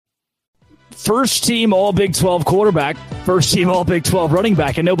first team all Big 12 quarterback, first team all Big 12 running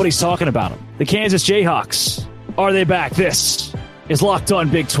back, and nobody's talking about him. The Kansas Jayhawks. Are they back? This is Locked On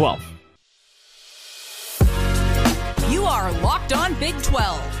Big 12. You are Locked On Big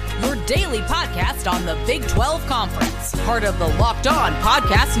 12, your daily podcast on the Big 12 Conference. Part of the Locked On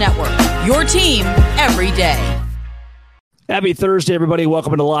Podcast Network, your team every day. Happy Thursday, everybody.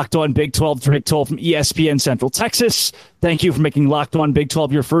 Welcome to Locked On Big 12. Rick Toll from ESPN Central Texas. Thank you for making Locked On Big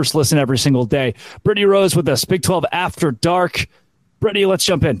 12 your first listen every single day. Brittany Rose with us, Big 12 After Dark. Brittany, let's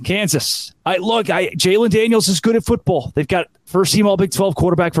jump in. Kansas. Jaylen Daniels is good at football. They've got first team all Big 12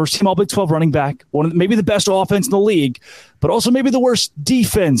 quarterback, first team all Big 12 running back, maybe the best offense in the league, but also maybe the worst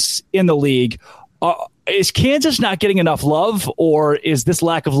defense in the league. Is Kansas not getting enough love, or is this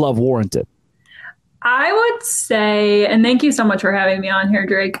lack of love warranted? I would say, and thank you so much for having me on here,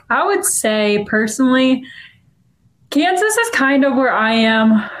 Drake. I would say personally, Kansas is kind of where I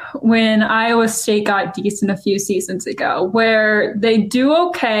am when Iowa State got decent a few seasons ago, where they do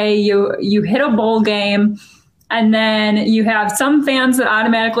okay. You hit a bowl game, and then you have some fans that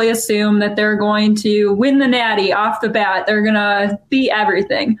automatically assume that they're going to win the Natty off the bat. They're going to beat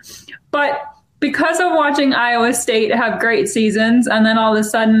everything. But because of watching Iowa State have great seasons and then all of a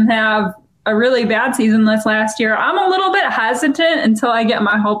sudden have a really bad season this last year, I'm a little bit hesitant until I get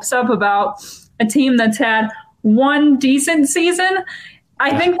my hopes up about a team that's had one decent season.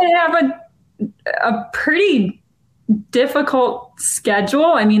 I think they have a pretty difficult schedule.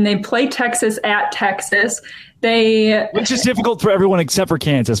 I mean, they play Texas at Texas. Which is difficult for everyone except for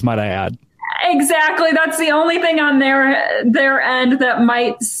Kansas, might I add. Exactly. That's the only thing on their end that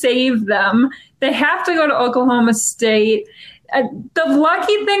might save them. They have to go to Oklahoma State. The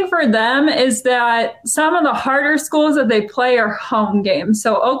lucky thing for them is that some of the harder schools that they play are home games.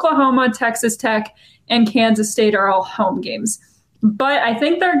 So Oklahoma, Texas Tech, and Kansas State are all home games. But I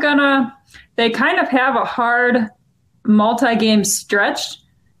think they kind of have a hard multi-game stretch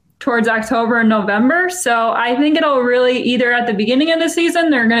towards October and November. So I think it'll really either at the beginning of the season,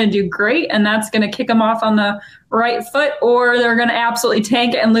 they're going to do great, and that's going to kick them off on the right foot, or they're going to absolutely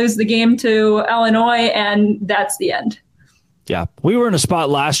tank and lose the game to Illinois, and that's the end. Yeah, we were in a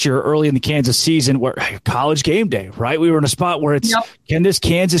spot last year early in the Kansas season where college game day, right? We were in a spot where Can this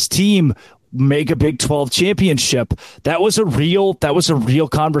Kansas team make a Big 12 championship? That was a real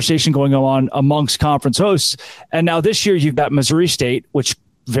conversation going on amongst conference hosts. And now this year you've got Missouri State, which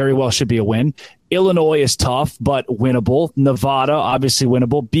very well should be a win. Illinois is tough, but winnable. Nevada, obviously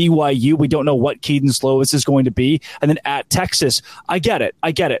winnable. BYU, we don't know what Keaton Slovis is going to be. And then at Texas, I get it.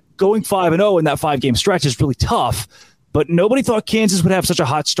 Going 5-0 in that 5-game stretch is really tough. But nobody thought Kansas would have such a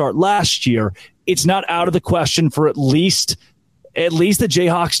hot start last year. It's not out of the question for at least the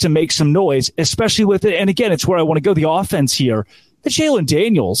Jayhawks to make some noise, especially with it. And again, it's where I want to go. The offense here. The Jaylen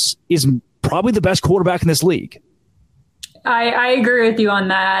Daniels is probably the best quarterback in this league. I agree with you on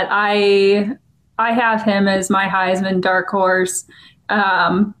that. I have him as my Heisman dark horse.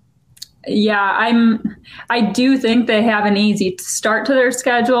 I do think they have an easy start to their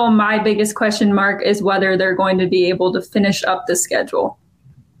schedule. My biggest question mark is whether they're going to be able to finish up the schedule.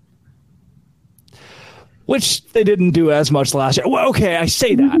 Which they didn't do as much last year. Well, okay, I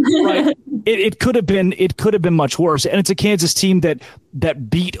say that, right? It could have been much worse. And it's a Kansas team that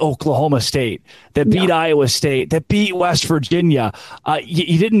beat Oklahoma State, that beat Iowa State, that beat West Virginia.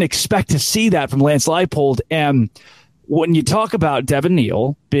 You didn't expect to see that from Lance Leipold. And when you talk about Devin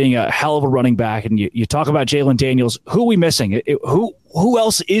Neal being a hell of a running back, and you talk about Jaylen Daniels, who are we missing? Who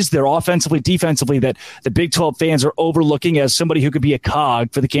else is there offensively, defensively that the Big 12 fans are overlooking as somebody who could be a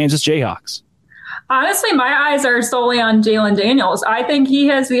cog for the Kansas Jayhawks? Honestly, my eyes are solely on Jaylen Daniels. I think he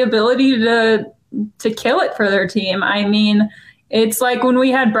has the ability to kill it for their team. I mean, it's like when we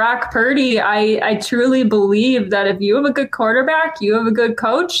had Brock Purdy. I truly believe that if you have a good quarterback, you have a good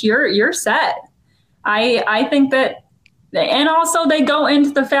coach, you're set. I think that, and also they go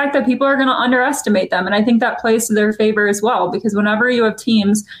into the fact that people are going to underestimate them. And I think that plays to their favor as well, because whenever you have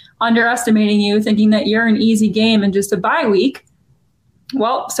teams underestimating you, thinking that you're an easy game and just a bye week,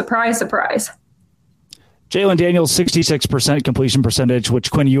 well, surprise, surprise. Jaylen Daniels, 66% completion percentage, which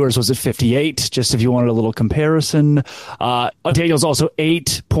Quinn Ewers was at 58, just if you wanted a little comparison. Daniels also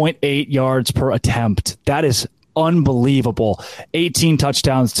 8.8 yards per attempt. That is unbelievable. 18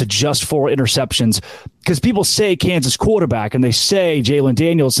 touchdowns to just 4 interceptions. Because people say Kansas quarterback, and they say Jaylen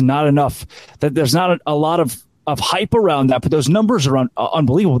Daniels, not enough, that there's not a lot of hype around that, but those numbers are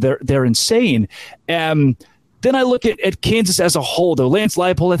unbelievable. They're insane. Then I look at Kansas as a whole, though. Lance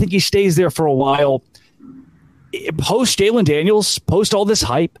Leipold, I think he stays there for a while. Post Jaylen Daniels, post all this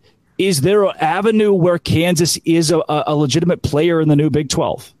hype, is there an avenue where Kansas is a legitimate player in the new Big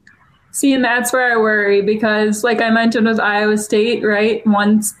 12? See, and that's where I worry because, like I mentioned with Iowa State, right,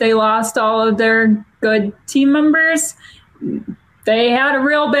 once they lost all of their good team members, they had a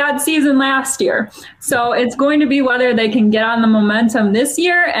real bad season last year. So it's going to be whether they can get on the momentum this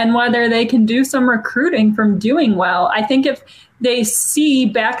year and whether they can do some recruiting from doing well. I think if they see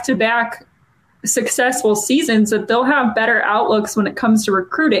back-to-back successful seasons, that they'll have better outlooks when it comes to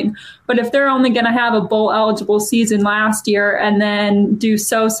recruiting. But if they're only going to have a bowl eligible season last year and then do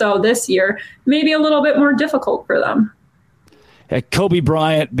so this year, maybe a little bit more difficult for them. Kobe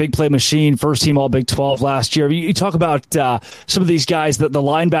Bryant, big play machine, first team all Big 12 last year. You talk about some of these guys, the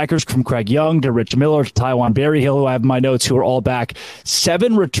linebackers from Craig Young to Rich Miller to Tywan Berryhill, who I have in my notes, who are all back.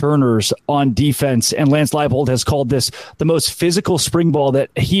 7 returners on defense, and Lance Leipold has called this the most physical spring ball that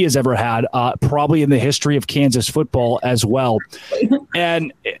he has ever had, probably in the history of Kansas football as well.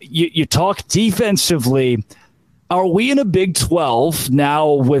 And you talk defensively. Are we in a Big 12 now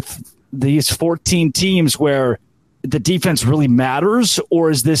with these 14 teams where the defense really matters,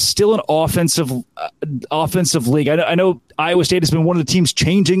 or is this still an offensive league? I know Iowa State has been one of the teams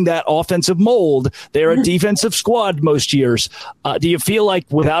changing that offensive mold. They're a defensive squad most years. Do you feel like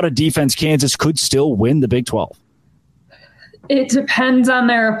without a defense, Kansas could still win the Big 12? It depends on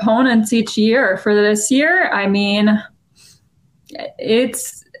their opponents each year. For this year, I mean,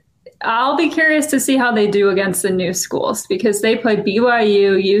 I'll be curious to see how they do against the new schools because they play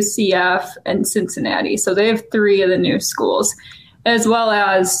BYU, UCF, and Cincinnati. So they have 3 of the new schools, as well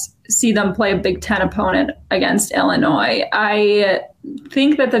as see them play a Big Ten opponent against Illinois. I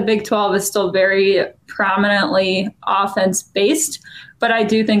think that the Big 12 is still very prominently offense-based, but I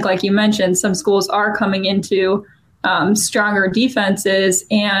do think, like you mentioned, some schools are coming into stronger defenses,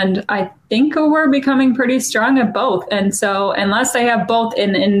 and I think we're becoming pretty strong at both. And so unless they have both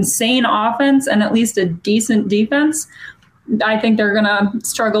an insane offense and at least a decent defense, I think they're going to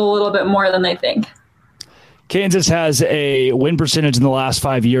struggle a little bit more than they think. Kansas has a win percentage in the last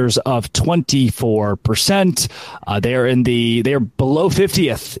 5 years of 24%. They're below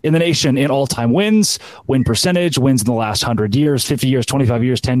 50th in the nation in all-time wins, win percentage, wins in the last 100 years, 50 years, 25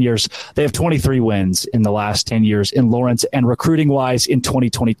 years, 10 years. They have 23 wins in the last 10 years in Lawrence. And recruiting-wise, in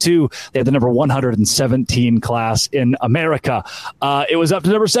 2022, they had the number 117 class in America. It was up to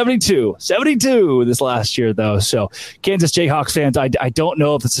number 72 this last year, though. So Kansas Jayhawks fans, I don't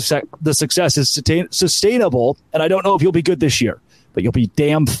know if the success is sustainable. And I don't know if you'll be good this year, but you'll be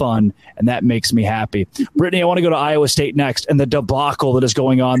damn fun, and that makes me happy. Brittany, I want to go to Iowa State next and the debacle that is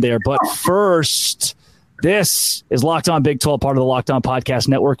going on there. But first, this is Locked On Big 12, part of the Locked On Podcast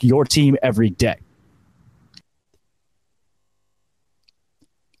Network, your team every day.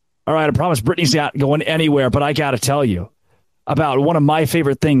 All right, I promise Brittany's not going anywhere, but I got to tell you about one of my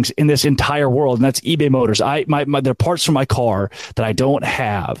favorite things in this entire world, and that's eBay Motors. There are parts for my car that I don't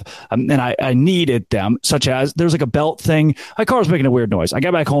have, and I needed them, such as there's like a belt thing. My car's making a weird noise. I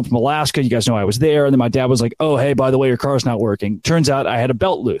got back home from Alaska. You guys know I was there, and then my dad was like, oh, hey, by the way, your car's not working. Turns out I had a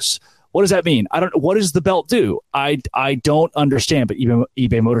belt loose. What does that mean? I don't know. What does the belt do? I don't understand, but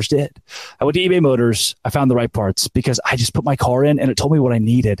eBay Motors did. I went to eBay Motors. I found the right parts because I just put my car in and it told me what I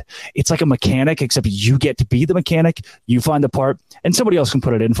needed. It's like a mechanic, except you get to be the mechanic. You find the part and somebody else can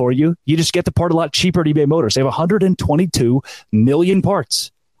put it in for you. You just get the part a lot cheaper at eBay Motors. They have 122 million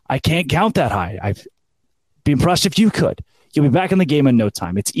parts. I can't count that high. I'd be impressed if you could. You'll be back in the game in no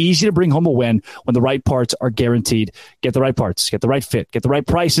time. It's easy to bring home a win when the right parts are guaranteed. Get the right parts, get the right fit, get the right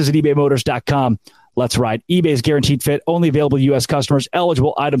prices at ebaymotors.com. Let's ride. eBay's guaranteed fit, only available to U.S. customers,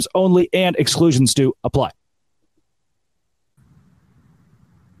 eligible items only, and exclusions do apply.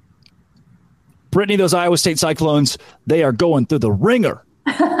 Brittany, those Iowa State Cyclones, they are going through the ringer.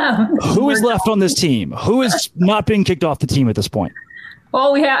 Who is left on this team? Who is not being kicked off the team at this point?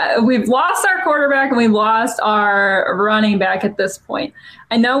 Well, we've lost our quarterback and we've lost our running back at this point.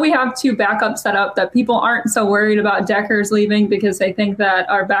 I know we have 2 backups set up that people aren't so worried about Deckers leaving because they think that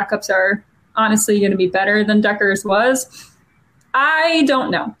our backups are honestly going to be better than Deckers was. I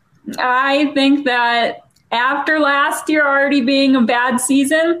don't know. I think that after last year already being a bad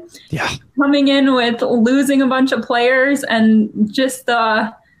season, coming in with losing a bunch of players and just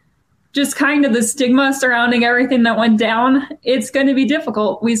kind of the stigma surrounding everything that went down, it's going to be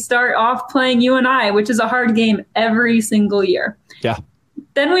difficult. We start off playing UNI, which is a hard game every single year. Yeah.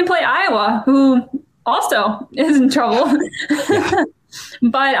 Then we play Iowa, who also is in trouble. Yeah.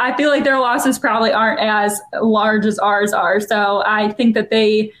 But I feel like their losses probably aren't as large as ours are. So I think that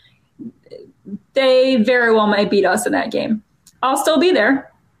they very well might beat us in that game. I'll still be there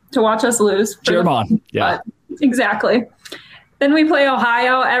to watch us lose. Cheer them on. Yeah. Exactly. Then we play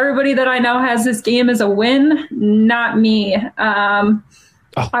Ohio. Everybody that I know has this game as a win, not me.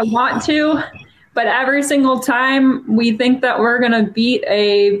 I want to, but every single time we think that we're going to beat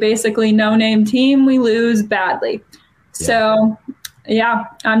a basically no-name team, we lose badly. Yeah. So, yeah,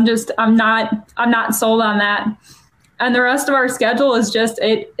 I'm not sold on that. And the rest of our schedule is just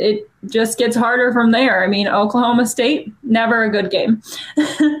it just gets harder from there. I mean, Oklahoma State, never a good game.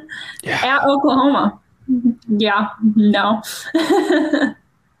 At Oklahoma. Yeah, no.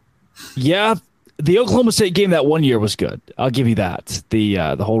 Yeah, the Oklahoma State game that one year was good. I'll give you that.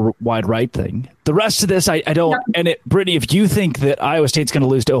 The whole wide right thing. The rest of this, I don't. Yep. And Brittany, if you think that Iowa State's going to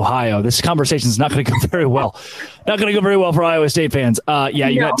lose to Ohio, this conversation is not going to go very well. Not going to go very well for Iowa State fans.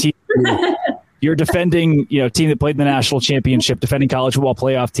 You got TCU. You're defending, team that played in the national championship, defending college football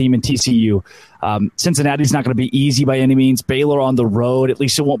playoff team in TCU. Cincinnati's not going to be easy by any means. Baylor on the road, at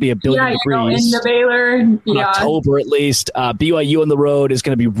least it won't be a billion degrees. In the Baylor, in October at least. BYU on the road is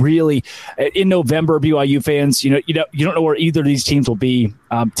going to be really in November. BYU fans, you don't know where either of these teams will be.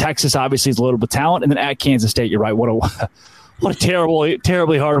 Texas obviously is loaded with talent, and then at Kansas State, you're right. What a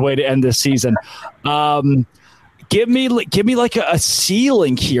terribly hard way to end this season. Give me like a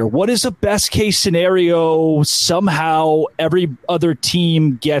ceiling here. What is a best case scenario? Somehow every other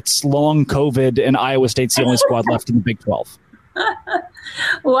team gets long COVID and Iowa State's the only squad left in the Big 12.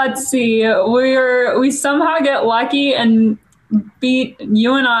 Let's see. We somehow get lucky and beat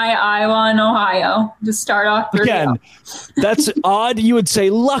UNI, Iowa, and Ohio to start off. Again, that's odd. You would say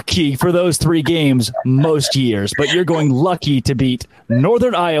lucky for those three games most years, but you're going lucky to beat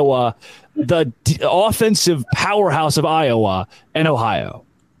Northern Iowa, the offensive powerhouse of Iowa, and Ohio.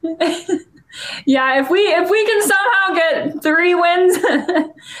 Yeah, if we can somehow get 3 wins,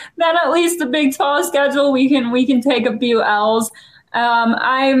 then at least the Big 12 schedule we can take a few L's.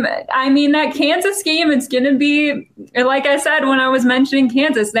 I mean that Kansas game, it's going to be, like I said when I was mentioning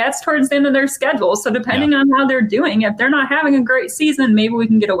Kansas, that's towards the end of their schedule. So depending on how they're doing, if they're not having a great season, maybe we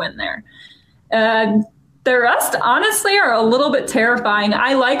can get a win there. The rest, honestly, are a little bit terrifying.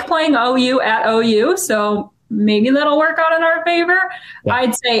 I like playing OU at OU, so maybe that'll work out in our favor. Yeah.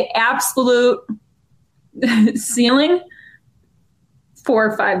 I'd say absolute ceiling 4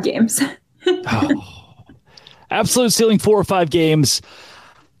 or 5 games. Absolute ceiling 4 or 5 games.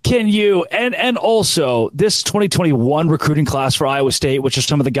 Can you, and also this 2021 recruiting class for Iowa State, which are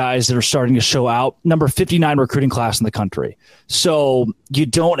some of the guys that are starting to show out, number 59 recruiting class in the country. So you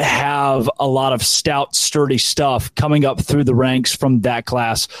don't have a lot of stout, sturdy stuff coming up through the ranks from that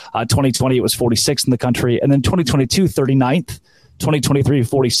class. 2020, it was 46th in the country. And then 2022, 39th. 2023,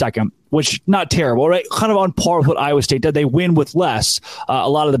 42nd, which not terrible, right? Kind of on par with what Iowa State did. They win with less. A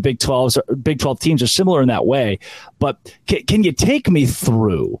lot of the Big 12 teams are similar in that way. But can you take me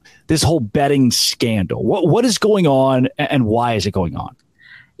through this whole betting scandal? What is going on and why is it going on?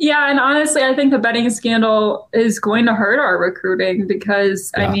 Yeah, and honestly, I think the betting scandal is going to hurt our recruiting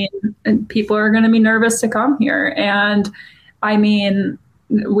because, I mean, people are going to be nervous to come here. And, I mean,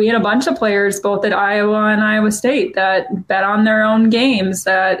 we had a bunch of players both at Iowa and Iowa State that bet on their own games,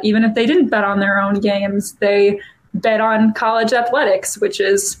 that even if they didn't bet on their own games, they bet on college athletics, which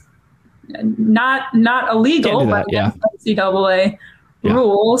is not illegal, but NCAA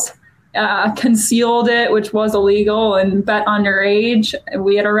rules. Concealed it, which was illegal, and bet underage.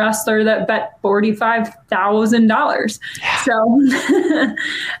 We had a wrestler that bet $45,000. So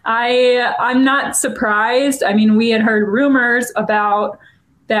I'm not surprised. I mean, we had heard rumors about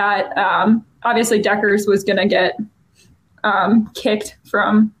that. Obviously, Deckers was going to get kicked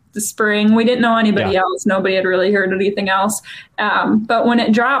from the spring. We didn't know anybody else. Nobody had really heard anything else. But when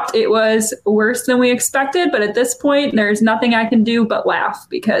it dropped, it was worse than we expected. But at this point, there's nothing I can do but laugh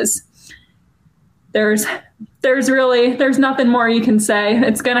because there's nothing more you can say.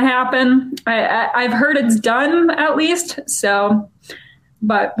 It's going to happen. I've heard it's done at least. So,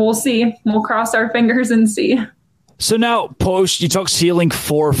 but we'll see. We'll cross our fingers and see. So now you talk ceiling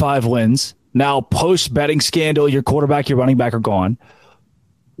 4 or 5 wins. Now post betting scandal, your quarterback, your running back are gone.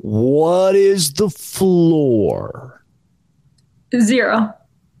 What is the floor? 0.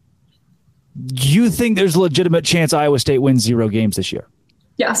 You think there's a legitimate chance Iowa State wins 0 games this year?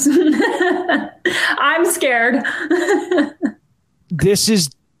 Yes. I'm scared. This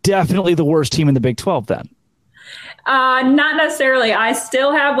is definitely the worst team in the Big 12 then. Not necessarily. I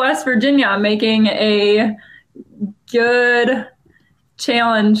still have West Virginia making a good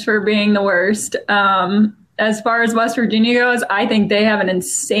challenge for being the worst. As far as West Virginia goes, I think they have an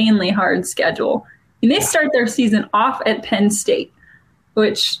insanely hard schedule. And they start their season off at Penn State,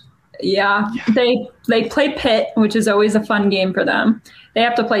 which, they play Pitt, which is always a fun game for them. They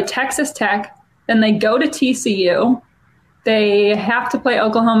have to play Texas Tech. Then they go to TCU. They have to play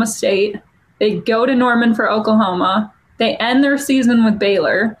Oklahoma State. They go to Norman for Oklahoma. They end their season with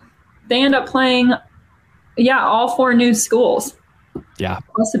Baylor. They end up playing, all 4 new schools. Yeah.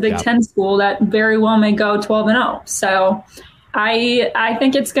 Plus a Big Ten school that very well may go 12-0. So I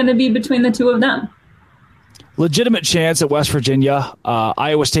think it's going to be between the two of them. Legitimate chance at West Virginia.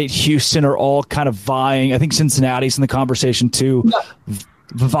 Iowa State, Houston are all kind of vying. I think Cincinnati's in the conversation too,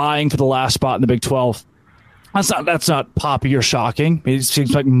 vying for the last spot in the Big 12. That's not poppy or shocking. It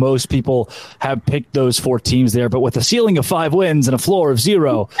seems like most people have picked those 4 teams there, but with a ceiling of 5 wins and a floor of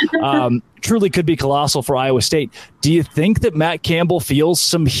 0, truly could be colossal for Iowa State. Do you think that Matt Campbell feels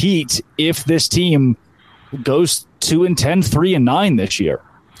some heat if this team goes 2-10, 3-9 this year?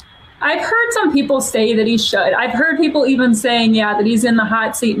 I've heard some people say that he should. I've heard people even saying, that he's in the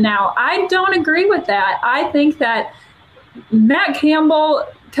hot seat now. I don't agree with that. I think that Matt Campbell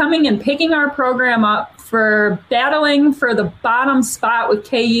coming and picking our program up for battling for the bottom spot with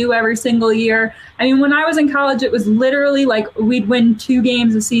KU every single year. I mean, when I was in college, it was literally like we'd win 2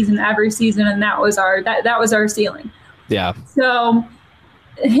 games a season every season, and that was our ceiling. Yeah. So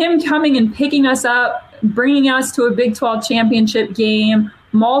him coming and picking us up, bringing us to a Big 12 championship game,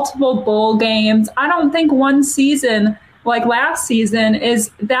 multiple bowl games. I don't think one season like last season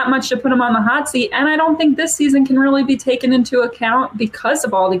is that much to put him on the hot seat. And I don't think this season can really be taken into account because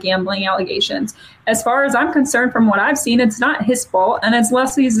of all the gambling allegations. As far as I'm concerned, from what I've seen, it's not his fault. And as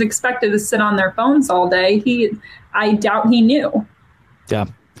Leslie's expected to sit on their phones all day, I doubt he knew. Yeah.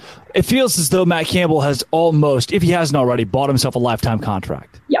 It feels as though Matt Campbell has almost, if he hasn't already, bought himself a lifetime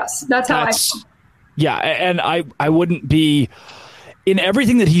contract. Yes, that's how I feel. Yeah, and I wouldn't be... In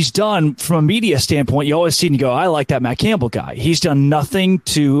everything that he's done from a media standpoint, you always see and you go, I like that Matt Campbell guy. He's done nothing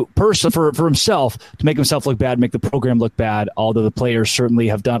for himself to make himself look bad, make the program look bad, although the players certainly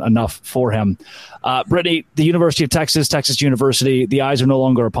have done enough for him. Brittany, the University of Texas, Texas University, the eyes are no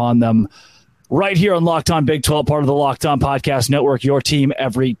longer upon them. Right here on Locked On Big 12, part of the Locked On Podcast Network, your team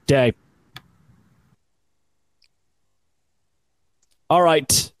every day. All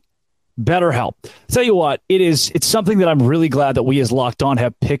right. BetterHelp. Tell you what, it's something that I'm really glad that we as Locked On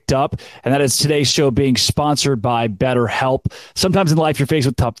have picked up, and that is today's show being sponsored by BetterHelp. Sometimes in life you're faced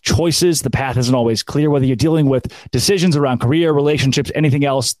with tough choices. The path isn't always clear, whether you're dealing with decisions around career, relationships, anything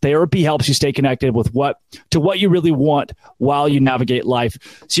else. Therapy helps you stay connected with what you really want while you navigate life,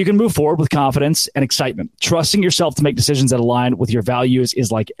 so you can move forward with confidence and excitement. Trusting yourself to make decisions that align with your values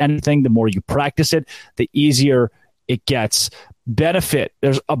is like anything. The more you practice it, the easier it gets.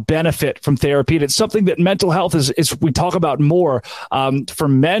 There's a benefit from therapy, and it's something that mental health is we talk about more,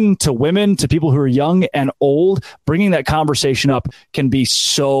 from men to women to people who are young and old. Bringing that conversation up can be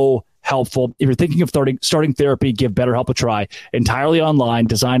so helpful. If you're thinking of starting therapy, give BetterHelp a try. Entirely online,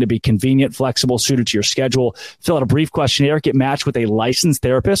 designed to be convenient, flexible, suited to your schedule. Fill out a brief questionnaire, get matched with a licensed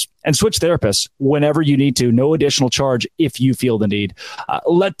therapist, and switch therapists whenever you need to. No additional charge if you feel the need.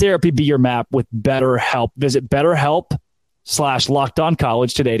 Let therapy be your map with BetterHelp. Visit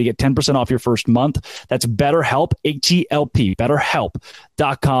BetterHelp.com/LockedOnCollege today to get 10% off your first month. That's BetterHelp, H-E-L-P,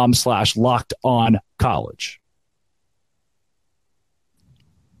 BetterHelp.com/LockedOnCollege.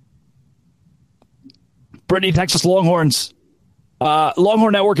 Brittany, Texas Longhorns.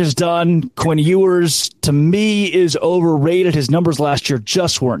 Longhorn Network is done. Quinn Ewers, to me, is overrated. His numbers last year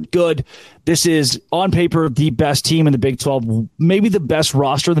just weren't good. This is, on paper, the best team in the Big 12, maybe the best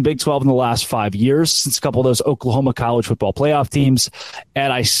roster in the Big 12 in the last 5 years, since a couple of those Oklahoma college football playoff teams.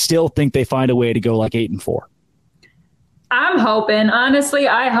 And I still think they find a way to go like 8-4. I'm hoping, honestly,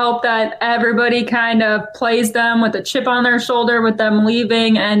 I hope that everybody kind of plays them with a chip on their shoulder with them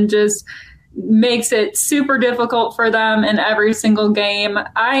leaving and just makes it super difficult for them in every single game.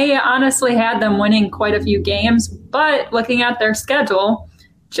 I honestly had them winning quite a few games, but looking at their schedule,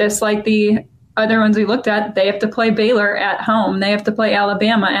 just like the other ones we looked at, they have to play Baylor at home. They have to play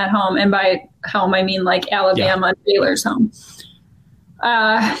Alabama at home. And by home, I mean like Alabama and Baylor's home.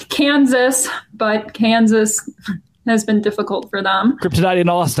 Kansas, but Kansas has been difficult for them. Kryptonite in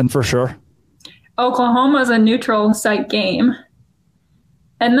Austin, for sure. Oklahoma's a neutral site game.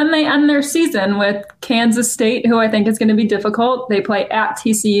 And then they end their season with Kansas State, who I think is going to be difficult. They play at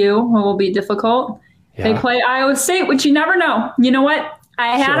TCU, who will be difficult. Yeah. They play Iowa State, which you never know. You know what?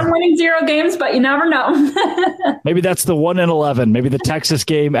 I had them winning 0 games, but you never know. Maybe that's the 1-11. Maybe the Texas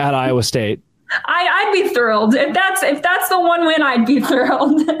game at Iowa State. I'd be thrilled. If that's the one win, I'd be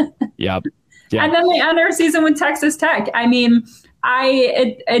thrilled. Yep. Yeah. And then they end their season with Texas Tech. I mean,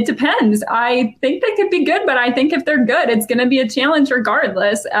 it depends. I think they could be good, but I think if they're good, it's going to be a challenge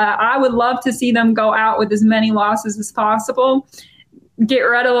regardless. I would love to see them go out with as many losses as possible. get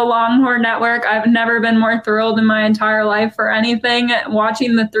rid of the Longhorn Network. I've never been more thrilled in my entire life for anything.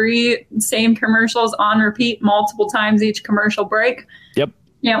 Watching the 3 same commercials on repeat multiple times each commercial break. Yep.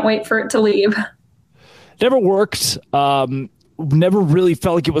 Can't wait for it to leave. Never worked. Never really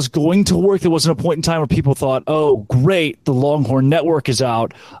felt like it was going to work. There wasn't a point in time where people thought, oh, great, the Longhorn Network is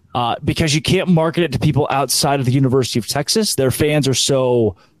out, because you can't market it to people outside of the University of Texas. Their fans are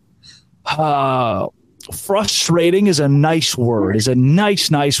so frustrating is a nice word, is a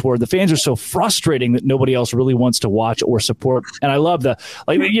nice word. The fans are so frustrating that nobody else really wants to watch or support. And I love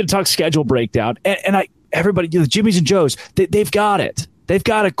you talk schedule breakdown, and everybody, the Jimmies and Joes, they've got it. They've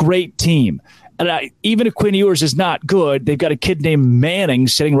got a great team. And even if Quinn Ewers is not good, they've got a kid named Manning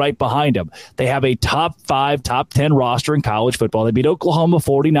sitting right behind him. They have a top 5, top 10 roster in college football. They beat Oklahoma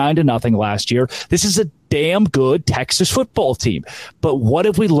 49-0 last year. This is a damn good Texas football team. But what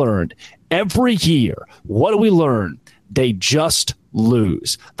have we learned? Every year, what do we learn? They just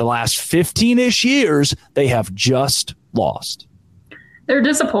lose. The last 15-ish years, they have just lost. They're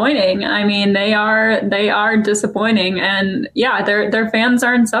disappointing. I mean, they are disappointing, and yeah, their fans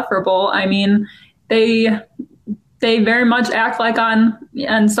are insufferable. I mean, they very much act like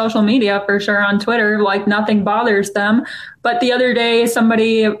on social media, for sure, on Twitter, like nothing bothers them. But the other day,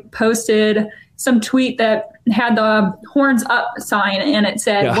 somebody posted some tweet that had the horns up sign, and it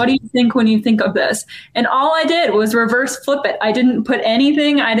said, What do you think when you think of this? And all I did was reverse flip it. I didn't put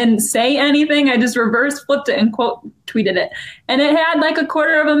anything. I didn't say anything. I just reverse flipped it and quote tweeted it. And it had like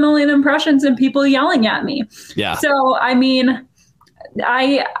 250,000 impressions and people yelling at me. Yeah. So, I mean,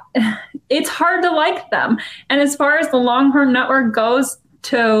 it's hard to like them. And as far as the Longhorn Network goes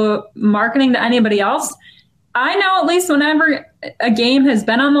to marketing to anybody else, I know at least whenever a game has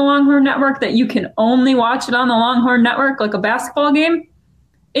been on the Longhorn Network that you can only watch it on the Longhorn Network, like a basketball game,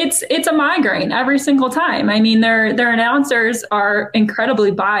 it's a migraine every single time. I mean, their announcers are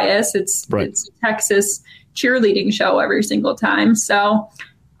incredibly biased. It's a Texas cheerleading show every single time. So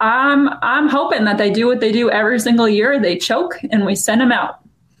I'm hoping that they do what they do every single year. They choke and we send them out.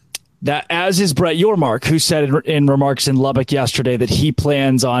 That, as is Brett Yormark, who said in remarks in Lubbock yesterday that he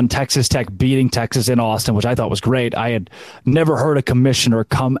plans on Texas Tech beating Texas in Austin, which I thought was great. I had never heard a commissioner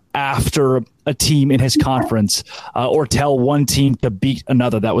come after a team in his conference or tell one team to beat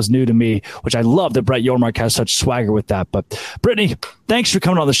another. That was new to me, which I love that Brett Yormark has such swagger with that. But Brittany, thanks for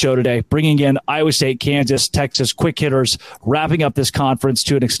coming on the show today, bringing in Iowa State, Kansas, Texas quick hitters, wrapping up this conference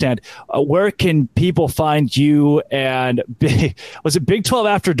to an extent. Where can people find you? And was it Big 12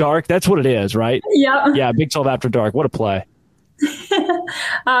 After Dark? That's what it is, right? Yeah. Yeah, Big 12 After Dark. What a play.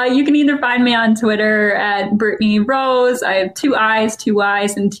 You can either find me on Twitter at Brittany Rose. I have 2 I's, 2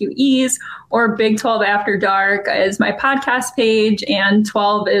 Y's, and 2 E's. Or Big 12 After Dark is my podcast page, and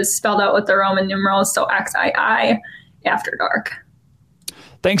 12 is spelled out with the Roman numerals, so XII After Dark.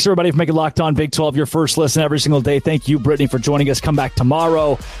 Thanks, everybody, for making Locked On Big 12 your first listen every single day. Thank you, Brittany, for joining us. Come back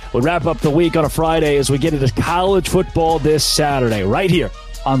tomorrow. We'll wrap up the week on a Friday as we get into college football this Saturday, right here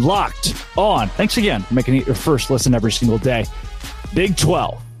on Locked On. Thanks again for making it your first listen every single day. Big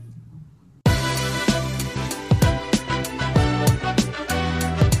 12.